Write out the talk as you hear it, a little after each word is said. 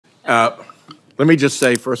Let me just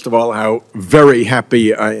say, first of all, how very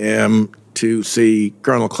happy I am to see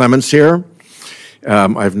Colonel Clements here.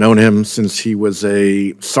 I've known him since he was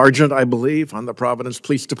a sergeant, I believe, on the Providence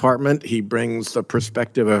Police Department. He brings the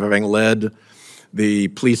perspective of having led the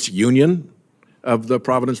police union of the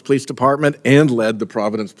Providence Police Department and led the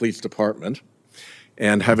Providence Police Department.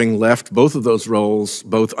 And having left both of those roles,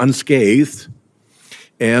 both unscathed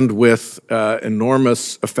and with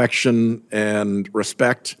enormous affection and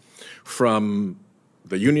respect from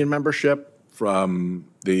the union membership, from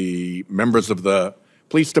the members of the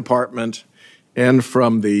police department, and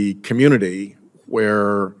from the community,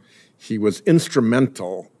 where he was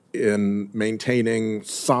instrumental in maintaining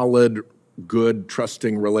solid, good,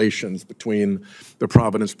 trusting relations between the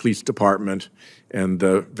Providence Police Department and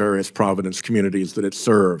the various Providence communities that it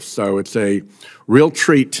serves. So it's a real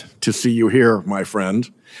treat to see you here, my friend.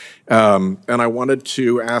 And I wanted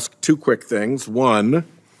to ask two quick things. One,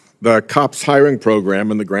 the COPS hiring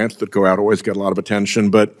program and the grants that go out always get a lot of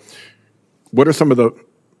attention, but what are some of the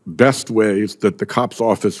best ways that the COPS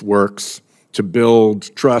office works to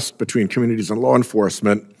build trust between communities and law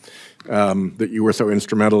enforcement that you were so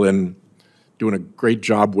instrumental in doing a great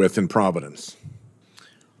job with in Providence?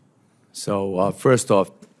 So first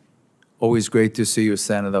off, always great to see you,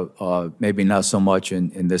 Senator. Maybe not so much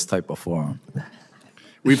in this type of forum.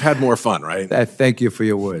 We've had more fun, right? Thank you for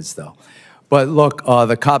your words, though. But look,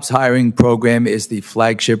 the COPS hiring program is the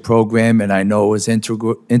flagship program, and I know it was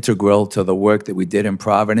integral to the work that we did in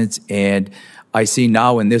Providence. And I see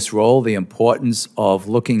now in this role the importance of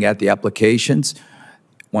looking at the applications.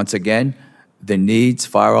 Once again, the needs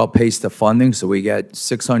far outpace the funding, so we get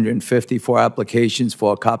 654 applications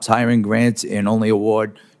for COPS hiring grants and only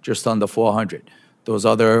award just under 400. Those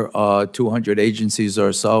other 200 agencies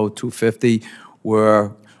or so, 250,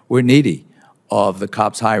 were needy of the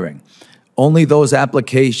COPS hiring. Only those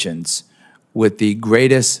applications with the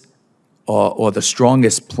greatest or the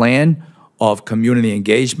strongest plan of community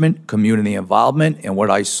engagement, community involvement, and what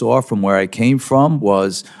I saw from where I came from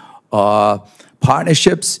was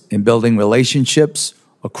partnerships and building relationships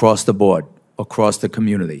across the board, across the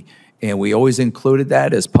community. And we always included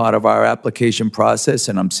that as part of our application process,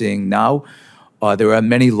 and I'm seeing now there are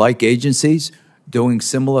many like agencies doing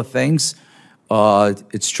similar things.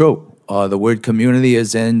 It's true. The word community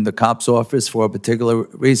is in the COPS office for a particular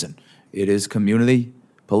reason. It is community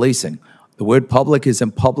policing. The word public is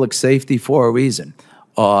in public safety for a reason.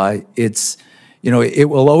 It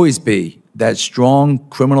will always be that strong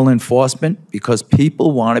criminal enforcement because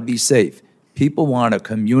people want to be safe. People want a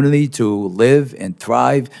community to live and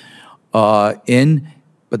thrive in,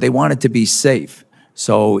 but they want it to be safe.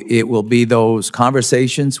 So it will be those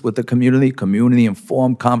conversations with the community,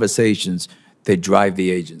 community-informed conversations that drive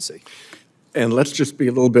the agency. And let's just be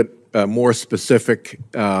a little bit more specific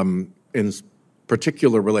in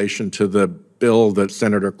particular relation to the bill that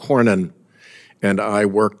Senator Cornyn and I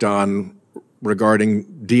worked on regarding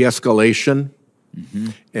de-escalation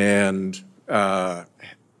and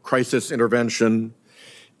crisis intervention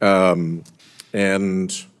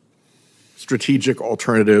and strategic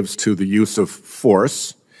alternatives to the use of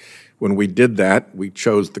force. When we did that, we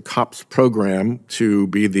chose the COPS program to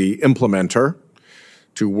be the implementer,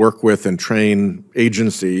 to work with and train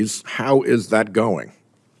agencies. How is that going?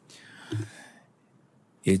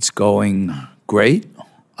 It's going great.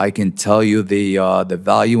 I can tell you the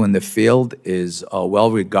value in the field is well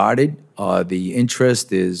regarded. The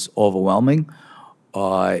interest is overwhelming.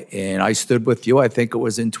 And I stood with you, I think it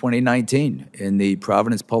was in 2019, in the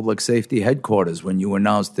Providence Public Safety Headquarters when you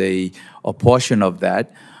announced a portion of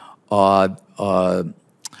that,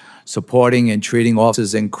 supporting and treating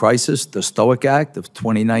officers in crisis, the Stoic Act of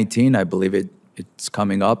 2019. I believe it's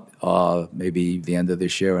coming up, maybe the end of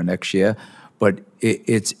this year or next year. But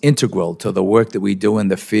it's integral to the work that we do in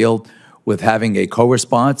the field with having a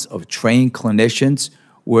co-response of trained clinicians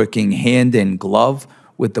working hand in glove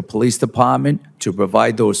with the police department to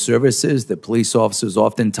provide those services that police officers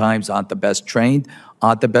oftentimes aren't the best trained,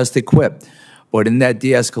 aren't the best equipped. But in that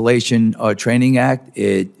De-Escalation Training Act,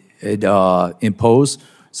 it imposed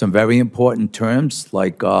some very important terms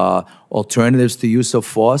like alternatives to use of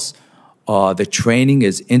force. The training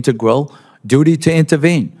is integral. Duty to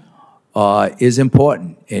intervene is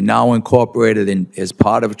important and now incorporated as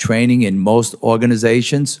part of training in most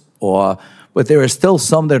organizations, but there are still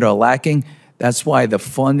some that are lacking. That's why the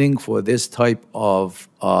funding for this type of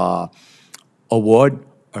award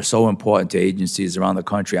are so important to agencies around the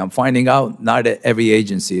country. I'm finding out not every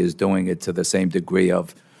agency is doing it to the same degree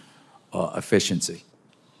of efficiency.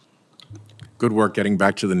 Good work getting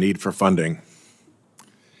back to the need for funding.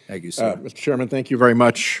 Thank you, sir. Mr. Chairman, thank you very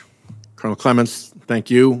much. Colonel Clements,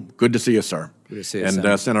 thank you. Good to see you, sir. Good to see you, and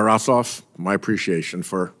Senator. Senator Ossoff, my appreciation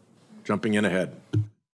for jumping in ahead.